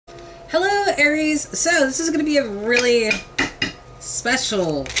Hello, Aries. So this is going to be a really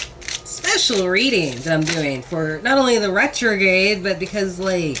special reading that I'm doing for not only the retrograde, but because,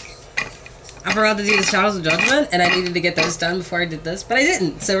 like, I forgot to do the Shadows of Judgment, and I needed to get those done before I did this, but I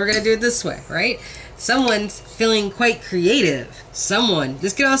didn't. So we're going to do it this way, right? Someone's feeling quite creative.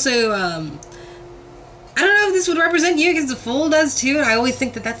 This could also, I don't know if this would represent you, because the Fool does too, and I always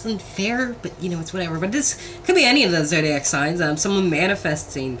think that that's unfair, but, you know, it's whatever. But this could be any of those zodiac signs. Someone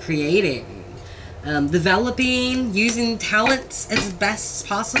manifesting, creating, developing, using talents as best as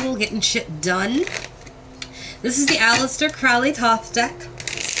possible, getting shit done. This is the Aleister Crowley Thoth deck.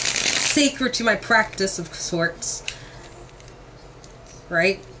 Sacred to my practice of sorts.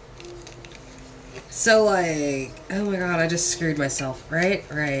 Right? So, like, oh my god, I just screwed myself. Right?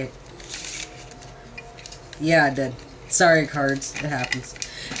 Yeah, I did. Sorry, cards. It happens.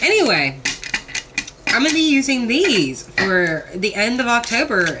 Anyway, I'm going to be using these for the end of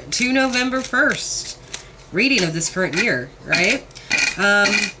October to November 1st. Reading of this current year, right?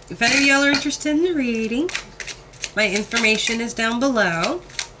 If any of y'all are interested in the reading, my information is down below.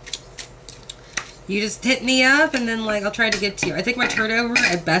 You just hit me up and then, like, I'll try to get to you. I think my turnover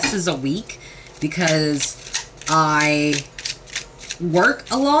at best is a week because I work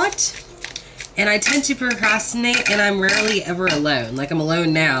a lot. And I tend to procrastinate, and I'm rarely ever alone. Like, I'm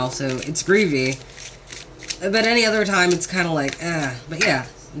alone now, so it's groovy. But any other time, it's kind of like, But yeah,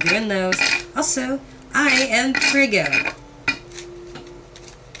 I'm doing those. Also, I am Trigo.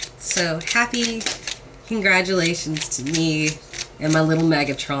 So, happy congratulations to me and my little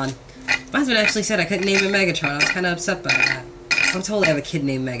Megatron. My husband actually said I couldn't name him Megatron. I was kind of upset by that. I'm told I have a kid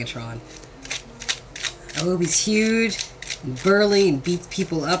named Megatron. I hope he's huge and burly and beats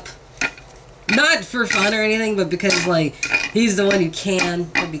people up. Not for fun or anything, but because, like, he's the one who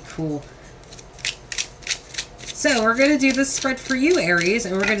can. That'd be cool. So, we're going to do this spread for you, Aries,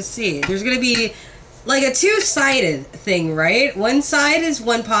 and we're going to see. There's going to be, like, a two-sided thing, right? One side is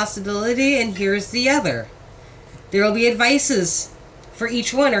one possibility, and here's the other. There will be advices for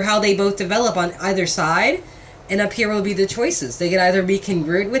each one, or how they both develop on either side, and up here will be the choices. They can either be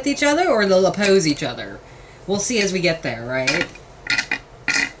congruent with each other, or they'll oppose each other. We'll see as we get there, right?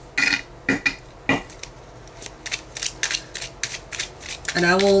 And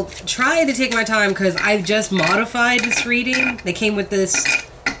I will try to take my time because I've just modified this reading. They came with this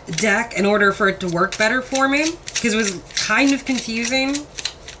deck in order for it to work better for me because it was kind of confusing.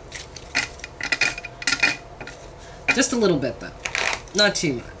 Just a little bit though. Not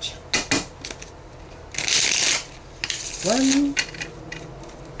too much. 1,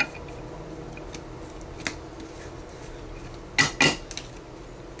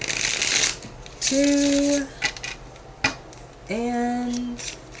 2, and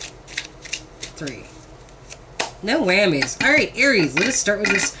 3. No whammies. Alright, Aries, let us start with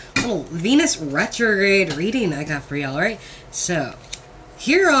this little Venus retrograde reading I got for y'all, alright? So,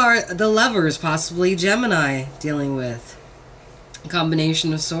 here are the lovers, possibly Gemini, dealing with a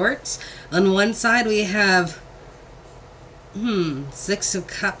combination of sorts. On one side, we have, 6 of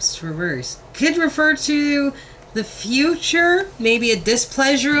Cups reversed. Could refer to the future, maybe a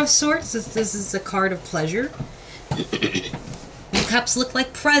displeasure of sorts. This is a card of pleasure. The cups look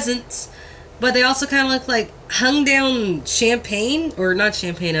like presents, but they also kind of look like hung down champagne, or not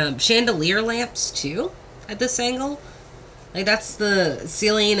champagne, chandelier lamps too, at this angle. Like, that's the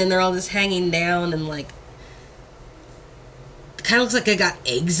ceiling, and they're all just hanging down, and, like, it kind of looks like they got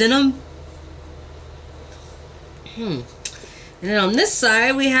eggs in them. And then on this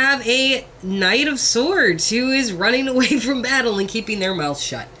side, we have a Knight of Swords who is running away from battle and keeping their mouth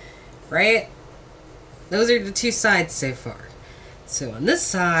shut. Right? Those are the two sides so far. So on this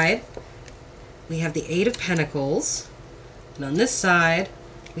side, we have the 8 of Pentacles. And on this side,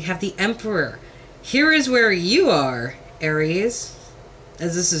 we have the Emperor. Here is where you are, Aries,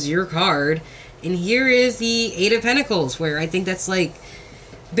 as this is your card. And here is the 8 of Pentacles, where I think that's, like,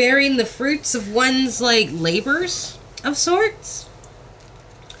 bearing the fruits of one's, like, labors of sorts.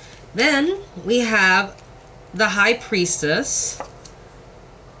 Then we have the High Priestess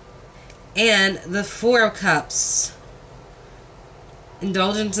and the 4 of Cups.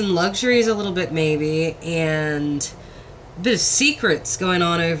 Indulgence in luxuries a little bit, maybe, and a bit of secrets going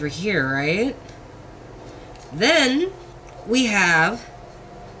on over here, right? Then we have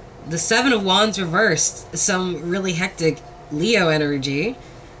the 7 of Wands reversed, some really hectic Leo energy,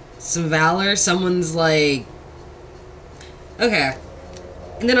 some valor, someone's like, okay.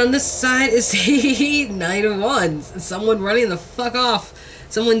 And then on this side is the Knight of Wands, someone running the fuck off,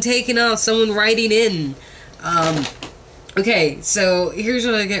 someone taking off, someone riding in. Okay, so here's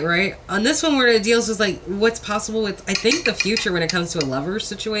what I get right. On this one where it deals with, like, what's possible with, I think, the future when it comes to a lover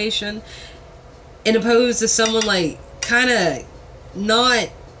situation. And opposed to someone, like, kind of not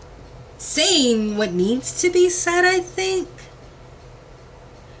saying what needs to be said, I think.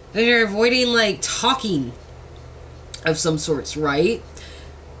 They're avoiding, like, talking of some sorts, right?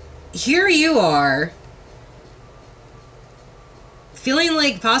 Here you are, feeling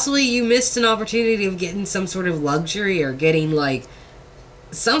like possibly you missed an opportunity of getting some sort of luxury or getting, like,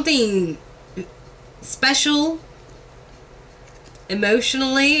 something special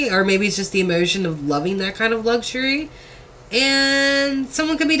emotionally, or maybe it's just the emotion of loving that kind of luxury. And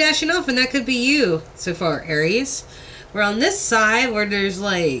someone could be dashing off, and that could be you so far, Aries. We're on this side where there's,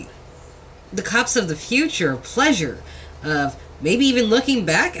 like, the cups of the future, pleasure, of maybe even looking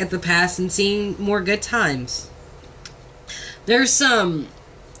back at the past and seeing more good times. There's some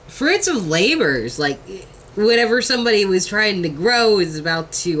fruits of labors, like whatever somebody was trying to grow is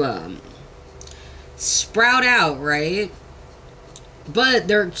about to sprout out, right? But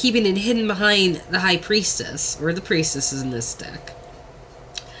they're keeping it hidden behind the High Priestess, or the Priestesses in this deck.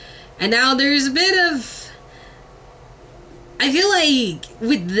 And now there's a bit of, I feel like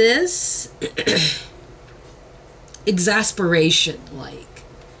with this exasperation, like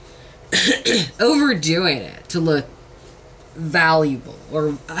overdoing it to look valuable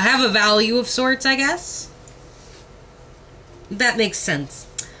or have a value of sorts, I guess. That makes sense.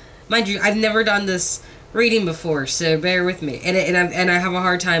 Mind you, I've never done this reading before, so bear with me. And I have a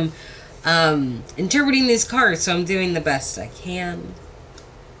hard time interpreting these cards, so I'm doing the best I can.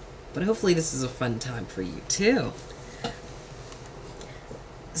 But hopefully this is a fun time for you too.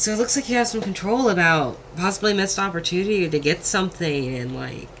 So it looks like you have some control about possibly missed opportunity to get something, and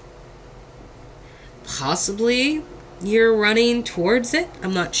like possibly you're running towards it.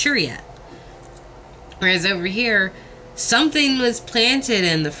 I'm not sure yet. Whereas over here, something was planted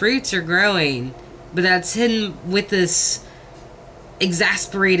and the fruits are growing, but that's hidden with this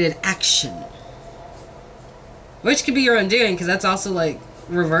exasperated action. Which could be your undoing, because that's also like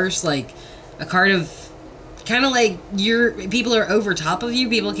reverse, like a card of kind of like people are over top of you.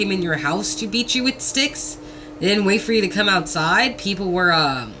 People came in your house to beat you with sticks. They didn't wait for you to come outside. People were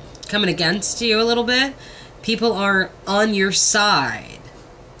coming against you a little bit. People are on your side,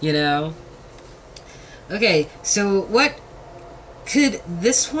 you know? Okay, so what could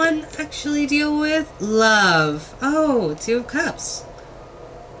this one actually deal with? Love. Oh, Two of Cups.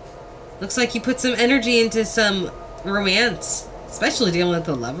 Looks like you put some energy into some romance, especially dealing with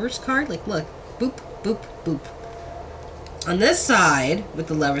the Lover's card. Like, look, boop, boop, boop. On this side, with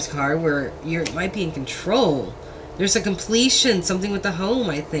the Lover's card, where you might be in control, there's a completion, something with the home,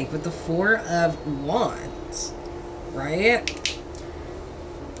 I think, with the Four of Wands, right?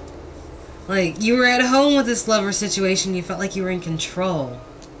 Like, you were at home with this lover situation, you felt like you were in control.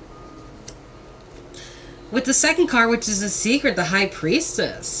 With the second card, which is the secret, the High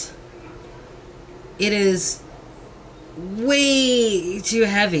Priestess, it is way too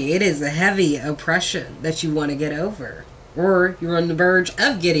heavy. It is a heavy oppression that you want to get over. Or you're on the verge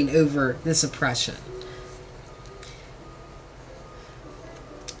of getting over this oppression.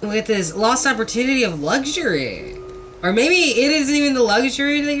 With this lost opportunity of luxury. Or maybe it isn't even the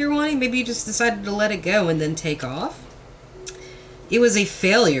luxury that you're wanting. Maybe you just decided to let it go and then take off. It was a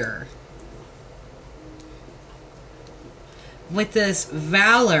failure. With this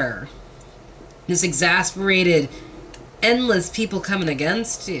valor. This exasperated, endless people coming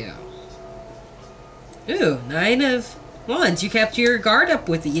against you. Ooh, Nine of Wands. You kept your guard up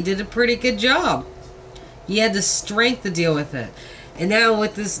with it. You did a pretty good job. You had the strength to deal with it. And now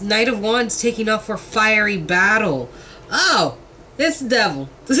with this Knight of Wands taking off for fiery battle. Oh, it's the devil.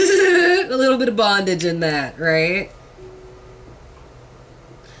 A little bit of bondage in that, right?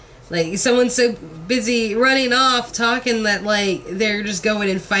 Like, someone's so busy running off talking that, like, they're just going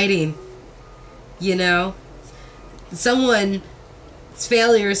and fighting. You know? Someone's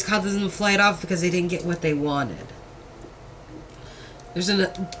failures caused them to fly off because they didn't get what they wanted.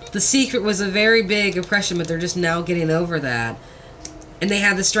 The secret was a very big oppression, but they're just now getting over that. And they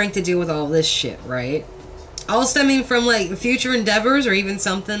have the strength to deal with all this shit, right? All stemming from, like, future endeavors, or even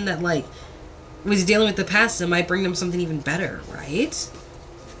something that, like, was dealing with the past and might bring them something even better, right?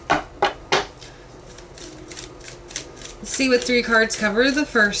 Let's see what three cards cover the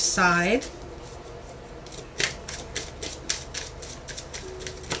first side.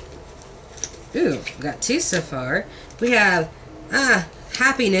 Ooh, we got two so far. We have,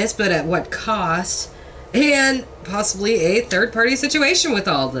 happiness, but at what cost? And possibly a third-party situation with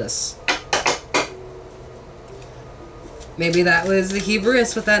all this. Maybe that was the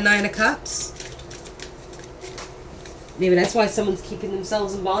hubris with that Nine of Cups. Maybe that's why someone's keeping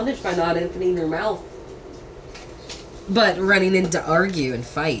themselves in bondage by not opening their mouth. But running in to argue and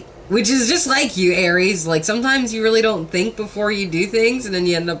fight. Which is just like you, Aries. Like, sometimes you really don't think before you do things, and then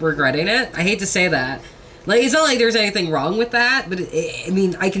you end up regretting it. I hate to say that. Like, it's not like there's anything wrong with that, but, I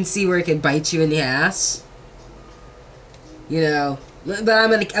mean, I can see where it could bite you in the ass. You know? But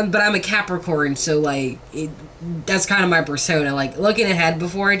I'm a Capricorn, so, like, that's kind of my persona. Like, looking ahead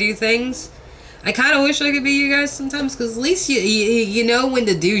before I do things. I kind of wish I could be you guys sometimes, because at least you know when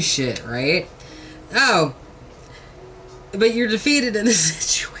to do shit, right? Oh. But you're defeated in this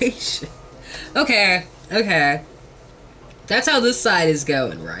situation. Okay, okay. That's how this side is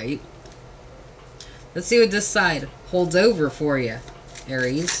going, right? Let's see what this side holds over for you,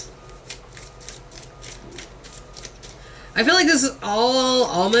 Aries. I feel like this is all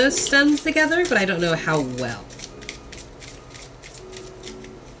almost stems together, but I don't know how well.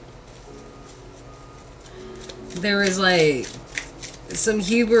 There is, like, some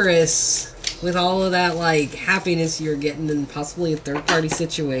hubris with all of that, like, happiness you're getting in possibly a third-party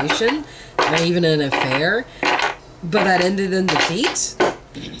situation, or even an affair, but that ended in defeat?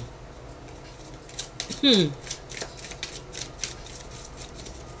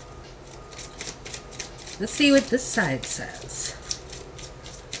 Let's see what this side says.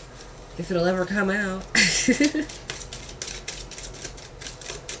 If it'll ever come out.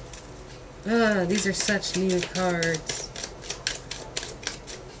 Ah, these are such new cards.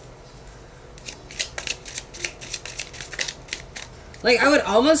 Like, I would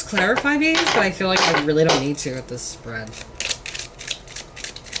almost clarify these, but I feel like I really don't need to with this spread.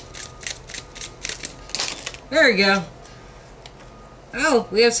 There we go. Oh,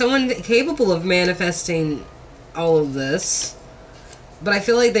 we have someone capable of manifesting all of this. But I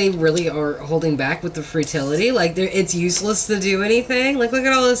feel like they really are holding back with the fertility. Like, it's useless to do anything. Like, look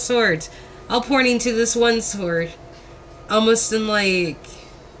at all those swords. All pointing to this one sword. Almost in, like...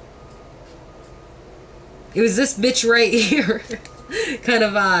 It was this bitch right here. Kind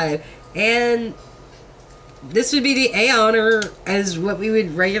of vibe. And this would be the Aeon, or as what we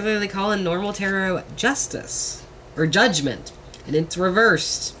would regularly call in normal tarot, justice. Or judgment. And it's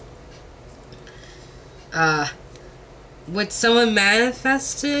reversed. What someone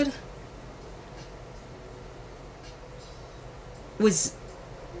manifested was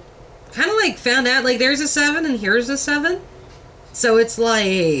kind of like found out, like, there's a 7 and here's a 7. So it's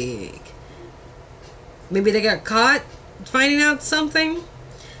like maybe they got caught finding out something,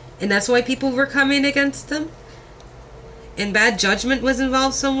 and that's why people were coming against them, and bad judgment was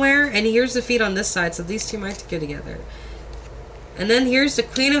involved somewhere. And here's the feet on this side, so these two might go together. And then here's the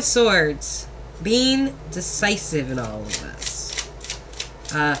Queen of Swords being decisive in all of this.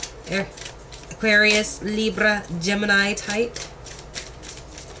 Aquarius, Libra, Gemini type.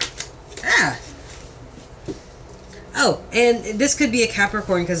 Ah! Oh, and this could be a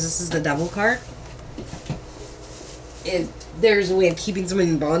Capricorn because this is the Devil card. And there's a way of keeping someone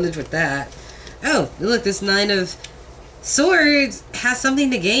in bondage with that. Oh, look, this 9 of Swords has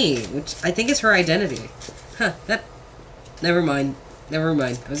something to gain, which I think is her identity. Huh, that... Never mind. Never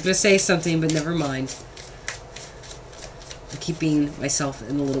mind. I was going to say something, but never mind. I'm keeping myself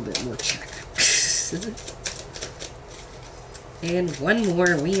in a little bit more check. And one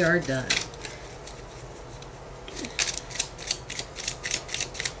more, we are done.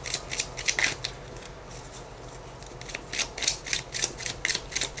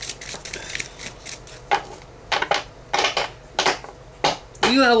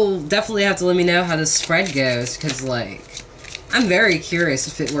 You will definitely have to let me know how this spread goes, because, like, I'm very curious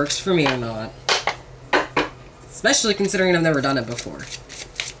if it works for me or not. Especially considering I've never done it before.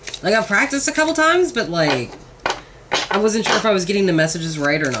 Like, I've practiced a couple times, but, like, I wasn't sure if I was getting the messages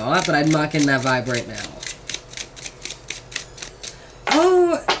right or not, but I'm not getting that vibe right now.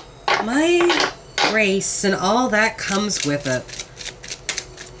 Oh, my grace and all that comes with it.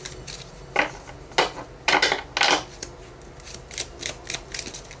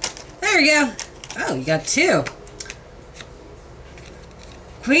 There you go. Oh, you got 2.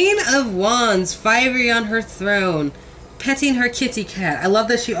 Queen of Wands, fiery on her throne, petting her kitty cat. I love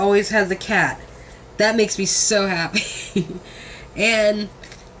that she always has a cat. That makes me so happy. And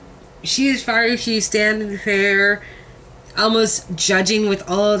she is fiery, she's standing there, almost judging with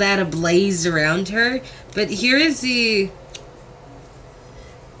all of that ablaze around her. But here is the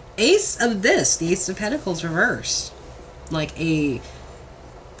Ace of this, the Ace of Pentacles reversed. Like a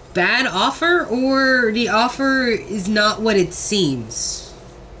bad offer, or the offer is not what it seems.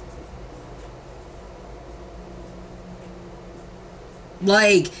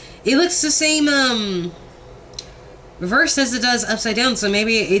 Like, it looks the same, reverse as it does upside down, so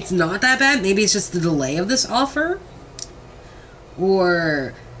maybe it's not that bad. Maybe it's just the delay of this offer.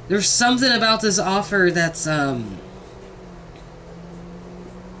 Or there's something about this offer that's,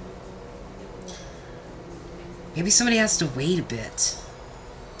 maybe somebody has to wait a bit.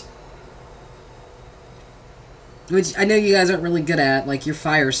 Which I know you guys aren't really good at, like, your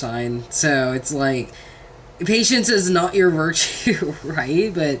fire sign. So it's like, patience is not your virtue,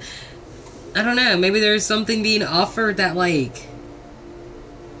 right? But I don't know. Maybe there's something being offered that, like,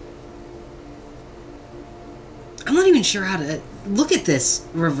 I'm not even sure how to look at this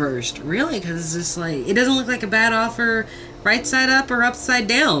reversed, really, because it's just like, it doesn't look like a bad offer right side up or upside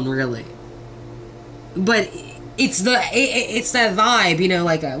down, really. But it's it's that vibe, you know,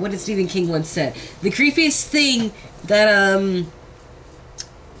 like what did Stephen King once said? The creepiest thing that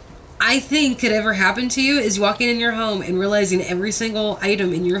I think could ever happen to you is walking in your home and realizing every single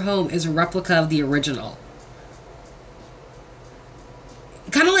item in your home is a replica of the original.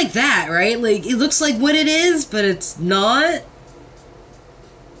 Kind of like that, right? Like, it looks like what it is, but it's not.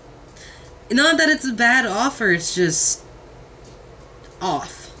 Not that it's a bad offer, it's just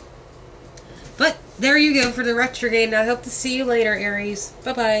off. But there you go for the retrograde, and I hope to see you later, Aries.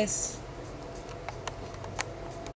 Bye-bye.